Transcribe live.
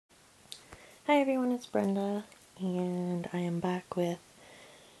Hi everyone, it's Brenda, and I am back with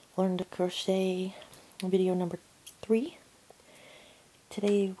Learn to Crochet video number 3.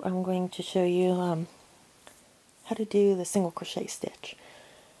 Today I'm going to show you how to do the single crochet stitch.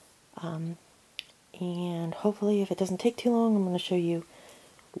 And hopefully if it doesn't take too long, I'm going to show you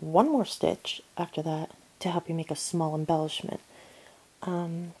one more stitch after that to help you make a small embellishment.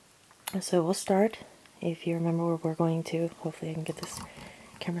 So we'll start. If you remember where we're going to, hopefully I can get this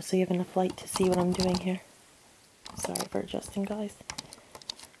camera so you have enough light to see what I'm doing here. Sorry for adjusting, guys.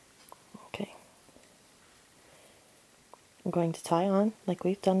 Okay. I'm going to tie on like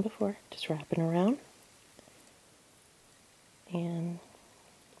we've done before, just wrapping around and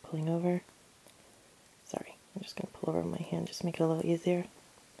pulling over. Sorry, I'm just going to pull over my hand just to make it a little easier.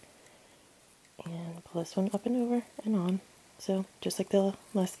 And pull this one up and over and on. So just like the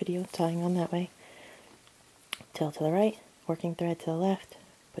last video, tying on that way. Tail to the right, working thread to the left,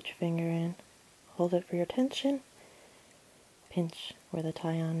 put your finger in, hold it for your tension, pinch where the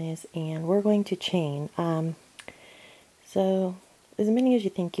tie-on is, and we're going to chain. So as many as you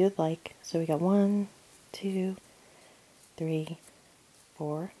think you'd like. So we got 1, 2, 3,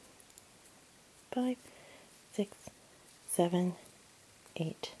 4, 5, 6, 7,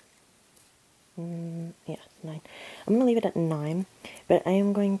 8. Yeah, 9. I'm going to leave it at 9, but I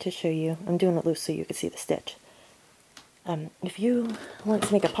am going to show you, I'm doing it loose so you can see the stitch. If you want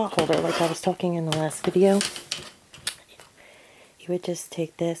to make a pot holder like I was talking in the last video, you would just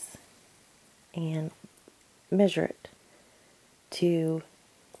take this and measure it to,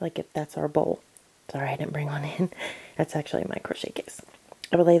 like if that's our bowl. Sorry, I didn't bring one in. That's actually my crochet case.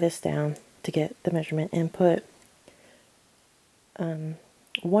 I would lay this down to get the measurement and put 1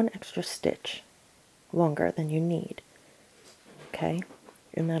 extra stitch longer than you need. Okay,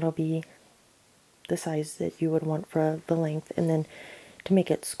 and that'll be the size that you would want for the length, and then to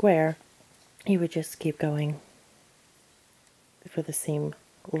make it square you would just keep going for the same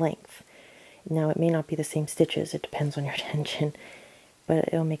length. Now it may not be the same stitches, it depends on your tension, but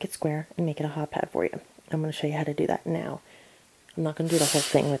it'll make it square and make it a hot pad for you. I'm going to show you how to do that now. I'm not going to do the whole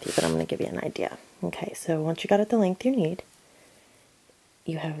thing with you, but I'm going to give you an idea. Okay, so once you got it the length you need,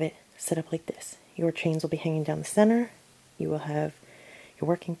 you have it set up like this. Your chains will be hanging down the center. You will have your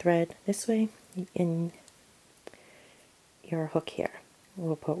working thread this way, in your hook here.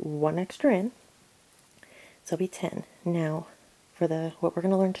 We'll put 1 extra in, so it'll be 10. Now, for what we're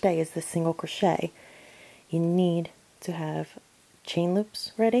going to learn today is the single crochet. You need to have chain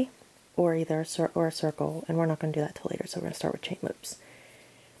loops ready, or either a circle, and we're not going to do that till later, so we're going to start with chain loops.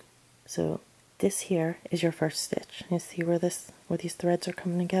 So this here is your first stitch. You see where these threads are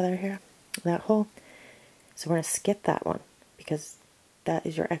coming together here? That hole. So we're going to skip that one because that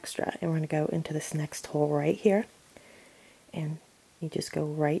is your extra, and we're going to go into this next hole right here, and you just go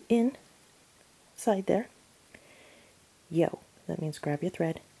right in side there. Yo, that means grab your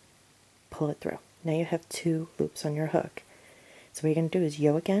thread, pull it through. Now you have 2 loops on your hook. So what you're going to do is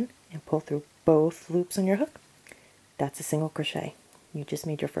yo again and pull through both loops on your hook. That's a single crochet. You just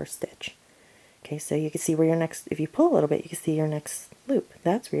made your first stitch. Okay, so you can see where your next, if you pull a little bit, you can see your next loop.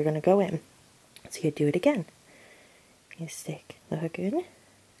 That's where you're going to go in. So you do it again. You stick the hook in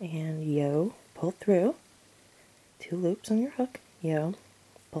and yo, pull through. 2 loops on your hook. Yo,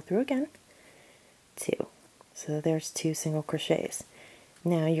 pull through again. 2. So there's 2 single crochets.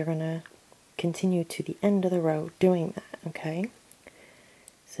 Now you're going to continue to the end of the row doing that, okay?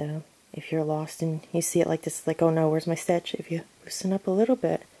 So if you're lost and you see it like this, like, oh no, where's my stitch? If you loosen up a little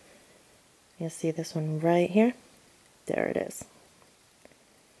bit, you'll see this one right here. There it is.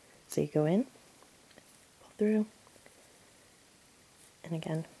 So you go in, pull through, and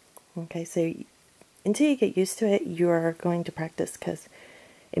again. Okay, so until you get used to it, you are going to practice, because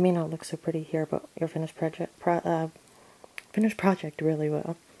it may not look so pretty here, but your finished project really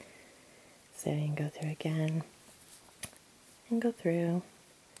will. So you can go through again, and go through,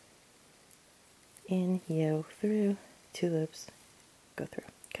 in, yo, through, 2 loops, go through,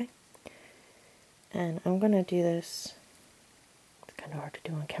 okay? And I'm going to do this, it's kind of hard to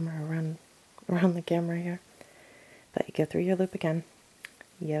do on camera, around the camera here, but you go through your loop again,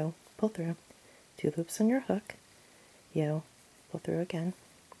 yo, pull through, 2 loops on your hook, yo, pull through again,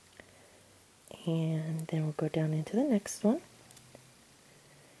 and then we'll go down into the next one,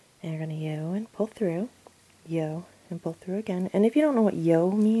 and you're going to yo and pull through, yo and pull through again. And if you don't know what yo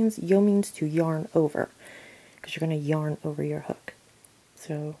means to yarn over, because you're going to yarn over your hook.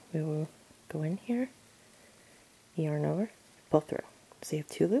 So we will go in here, yarn over, pull through. So you have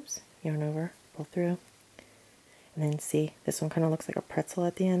 2 loops, yarn over, pull through, and then see, this one kind of looks like a pretzel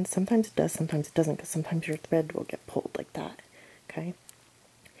at the end. Sometimes it does, sometimes it doesn't, because sometimes your thread will get pulled like that, okay?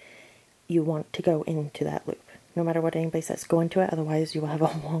 you want to go into that loop. No matter what anybody says, go into it, otherwise you will have a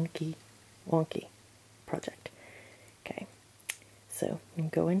wonky project. Okay, so you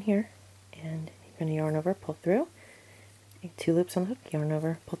go in here and you're going to yarn over, pull through, 2 loops on the hook, yarn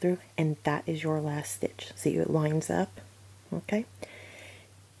over, pull through, and that is your last stitch. See, it lines up. Okay,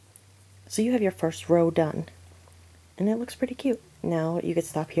 so you have your first row done, and it looks pretty cute. Now you could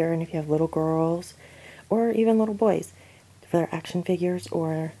stop here, and if you have little girls or even little boys for their action figures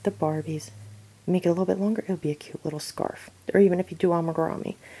or the Barbies, make it a little bit longer, it would be a cute little scarf. Or even if you do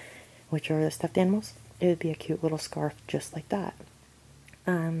amigurumi, which are the stuffed animals, it would be a cute little scarf just like that.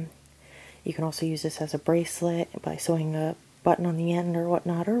 You can also use this as a bracelet by sewing a button on the end or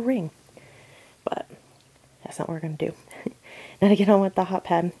whatnot, or a ring. But that's not what we're going to do. Now to get on with the hot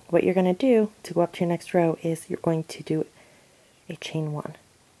pad, what you're going to do to go up to your next row is you're going to do a chain 1.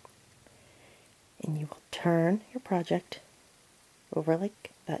 And you will turn your project over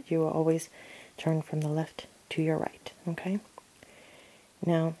like that. You will always turn from the left to your right, okay?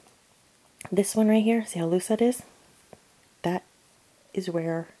 Now, this one right here, see how loose that is? That is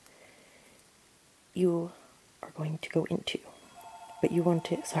where you are going to go into. But you want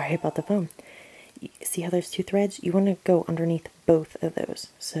to, sorry about the phone. See how there's 2 threads? You want to go underneath both of those.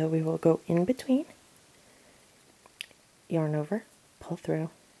 So we will go in between, yarn over, pull through,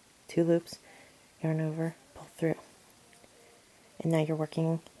 2 loops, yarn over, pull through. And now you're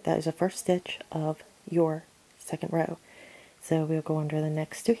working, that is the first stitch of your second row. So we'll go under the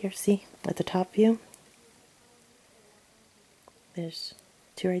next 2 here. See, at the top view, there's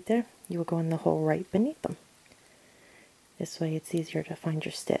 2 right there. You will go in the hole right beneath them. This way it's easier to find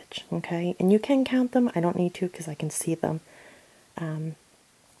your stitch, okay? And you can count them. I don't need to because I can see them.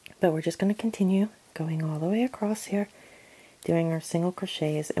 But we're just going to continue going all the way across here, doing our single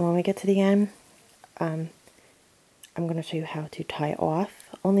crochets. And when we get to the end, I'm going to show you how to tie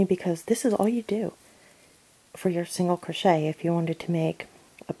off, only because this is all you do for your single crochet. If you wanted to make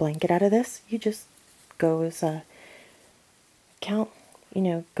a blanket out of this, you just go as a count,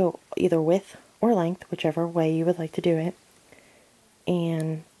 go either width or length, whichever way you would like to do it,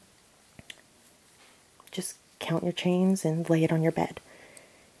 and just count your chains and lay it on your bed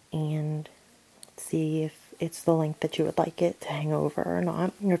and see if it's the length that you would like it to hang over or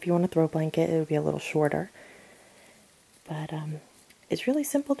not. Or if you want to throw a blanket, it would be a little shorter. But it's really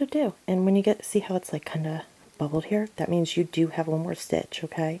simple to do. And when you see how it's like kind of bubbled here, that means you do have one more stitch,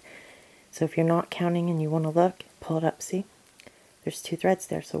 okay? So if you're not counting and you want to look, pull it up, see? There's 2 threads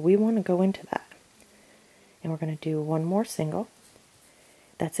there, so we want to go into that. And we're going to do one more single.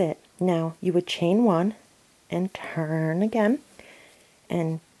 That's it. Now you would chain 1 and turn again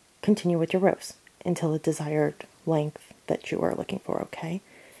and continue with your rows until the desired length that you are looking for, okay?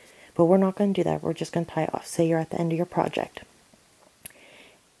 But we're not going to do that. We're just going to tie it off. Say you're at the end of your project.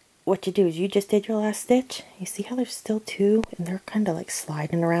 What you do is you just did your last stitch. You see how there's still 2 and they're kind of like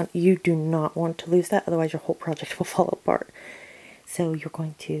sliding around. You do not want to lose that, otherwise your whole project will fall apart. So you're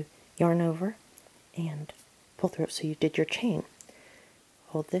going to yarn over and pull through it. So you did your chain.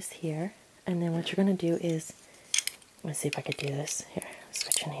 Hold this here, and then what you're going to do is, let's see if I could do this. Here,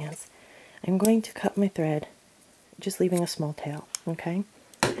 switching hands. I'm going to cut my thread, just leaving a small tail, okay?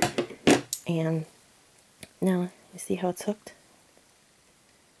 And now, you see how it's hooked?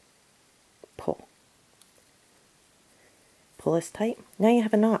 Pull. Pull this tight. Now you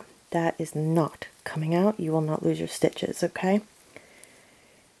have a knot. That is not coming out. You will not lose your stitches, okay?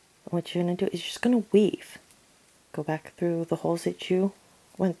 What you're going to do is you're just going to weave. Go back through the holes that you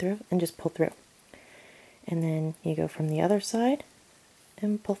went through and just pull through. And then you go from the other side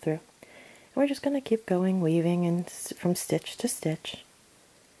and pull through. And we're just going to keep going, weaving and from stitch to stitch.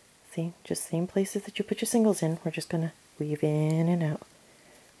 See, just same places that you put your singles in, we're just going to weave in and out.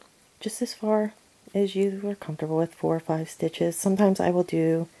 Just as far as you are comfortable with, 4 or 5 stitches. Sometimes I will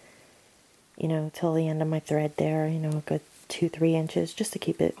do, till the end of my thread there, a good 2-3 inches just to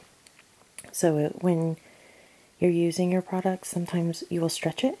keep it. So when you're using your product, sometimes you will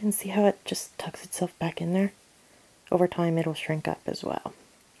stretch it and see how it just tucks itself back in there. Over time, it'll shrink up as well.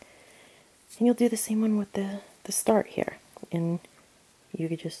 And you'll do the same one with the start here. And you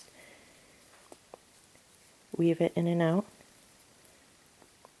could just weave it in and out.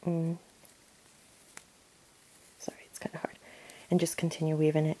 Sorry, it's kind of hard. And just continue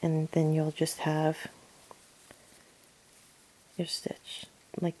weaving it, and then you'll just have your stitch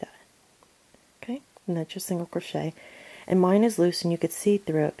like that. Okay? And that's your single crochet. And mine is loose and you could see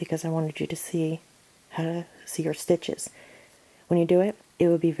through it because I wanted you to see how to see your stitches. When you do it, it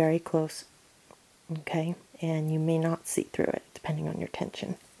will be very close, okay? And you may not see through it depending on your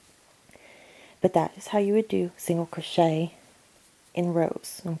tension. But that is how you would do single crochet in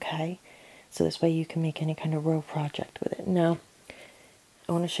rows, okay? So this way you can make any kind of row project with it. Now,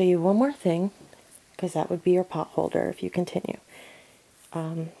 I want to show you one more thing, because that would be your pot holder if you continue.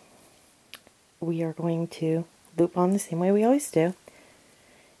 We are going to loop on the same way we always do.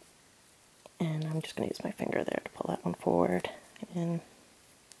 And I'm just going to use my finger there to pull that one forward. And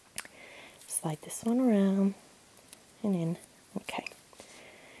slide this one around and in. Okay.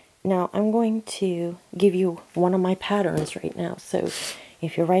 Now I'm going to give you one of my patterns right now. So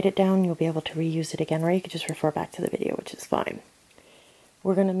if you write it down, you'll be able to reuse it again, or you could just refer back to the video, which is fine.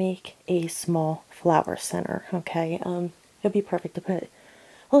 We're going to make a small flower center, okay? It'd be perfect to put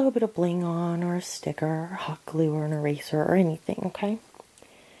a little bit of bling on, or a sticker, or hot glue, or an eraser, or anything, okay?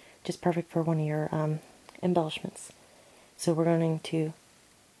 Just perfect for one of your embellishments. So we're going to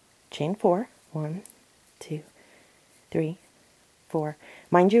chain 4. 1, 2, 3, 4.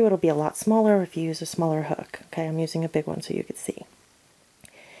 Mind you, it'll be a lot smaller if you use a smaller hook. Okay, I'm using a big one so you can see.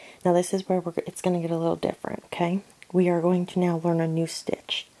 Now this is where it's going to get a little different, okay? We are going to now learn a new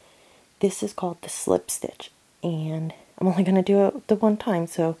stitch. This is called the slip stitch, and I'm only going to do it the one time,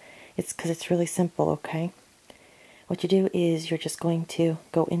 so it's because it's really simple, okay? What you do is you're just going to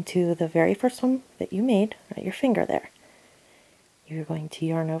go into the very first one that you made, right, your finger there. You're going to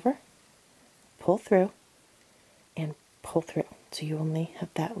yarn over, pull through, and pull through. So you only have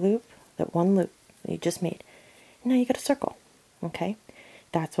that loop, that one loop that you just made. And now you got a circle, okay?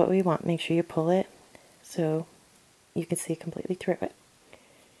 That's what we want. Make sure you pull it so you can see completely through it.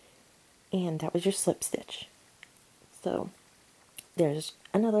 And that was your slip stitch. So there's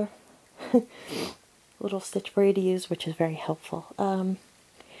another little stitch for you to use, which is very helpful. Now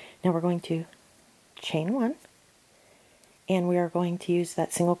we're going to chain 1, and we are going to use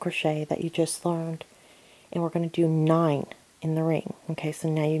that single crochet that you just learned, and we're going to do 9 in the ring. Okay, so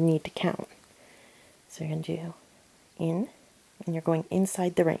now you need to count. So you're going to do in, and you're going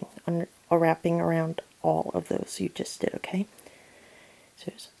inside the ring, or wrapping around all of those you just did, okay? So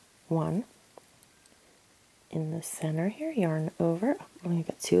there's 1 in the center here, yarn over, oh, you've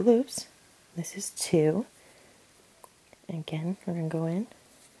got 2 loops. This is 2. Again, we're going to go in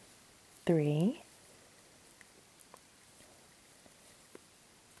 3,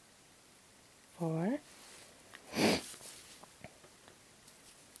 4,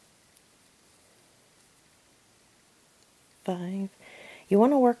 5. You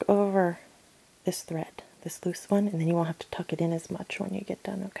want to work over this thread, this loose one, and then you won't have to tuck it in as much when you get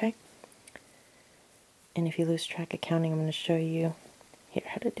done, okay? And if you lose track of counting, I'm going to show you here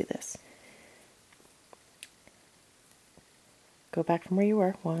how to do this. Go back from where you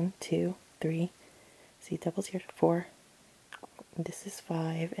were. 1, 2, 3. See doubles here. 4. This is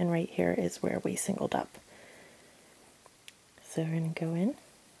 5, and right here is where we singled up. So we're going to go in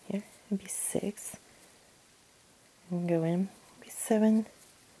here and be 6. And go in, be 7,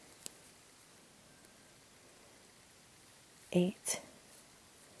 8,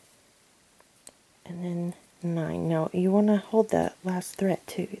 and then 9. Now you want to hold that last thread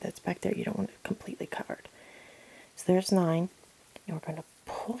too. That's back there. You don't want it completely covered. So there's 9. And we're going to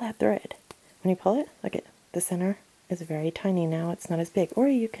pull that thread. When you pull it, look at the center is very tiny now. It's not as big. Or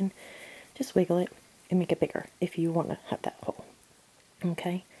you can just wiggle it and make it bigger if you want to have that hole.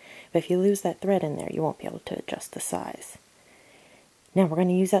 Okay? But if you lose that thread in there, you won't be able to adjust the size. Now we're going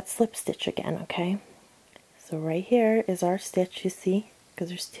to use that slip stitch again, okay? So right here is our stitch, you see? Because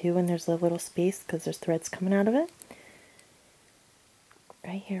there's 2 and there's a little space because there's threads coming out of it.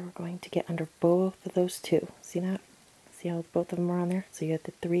 Right here we're going to get under both of those 2. See that? See how both of them are on there? So you have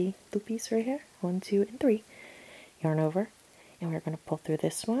the 3 loopies right here. 1, 2, and 3. Yarn over. And we're going to pull through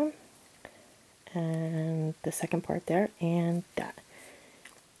this one. And the second part there. And that.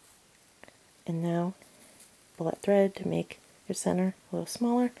 And now pull that thread to make your center a little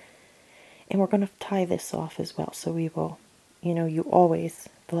smaller. And we're going to tie this off as well. So we will, you know, you always,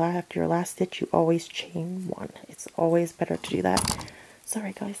 after your last stitch, you always chain 1. It's always better to do that.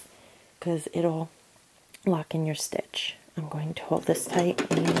 Sorry guys. Because it'll lock in your stitch. I'm going to hold this tight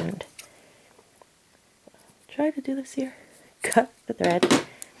and try to do this here. Cut the thread.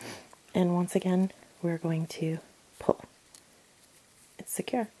 And once again, we're going to pull. It's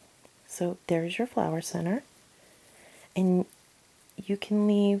secure. So there's your flower center. And you can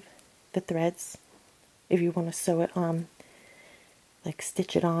leave the threads if you want to sew it on, like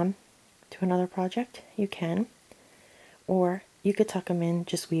stitch it on to another project, you can. Or you could tuck them in,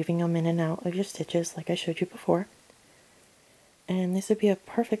 just weaving them in and out of your stitches like I showed you before. And this would be a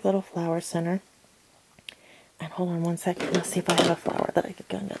perfect little flower center. And hold on one second, let's see if I have a flower that I could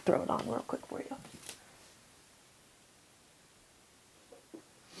kind of throw it on real quick for you.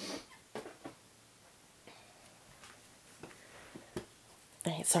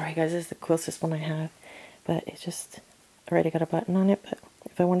 Sorry guys, this is the closest one I have, but it's just already got a button on it, but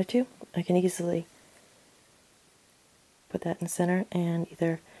if I wanted to, I can easily put that in the center and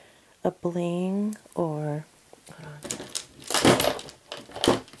either a bling or, hold on.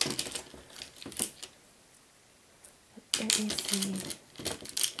 Let me see.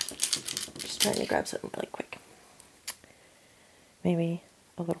 Just trying to grab something really quick. Maybe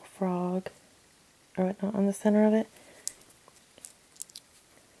a little frog or whatnot on the center of it.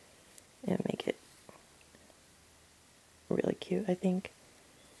 And make it really cute, I think.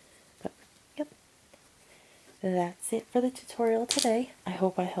 But, yep. That's it for the tutorial today. I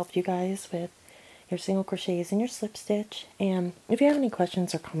hope I helped you guys with your single crochets and your slip stitch. And if you have any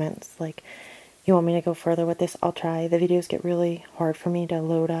questions or comments, like you want me to go further with this, I'll try. The videos get really hard for me to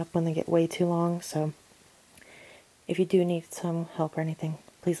load up when they get way too long, so if you do need some help or anything,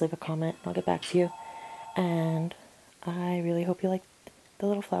 please leave a comment. I'll get back to you. And I really hope you like the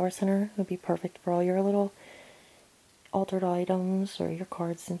little flower center. It would be perfect for all your little altered items or your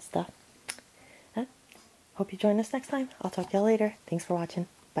cards and stuff. Hope you join us next time. I'll talk to y'all later. Thanks for watching.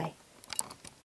 Bye.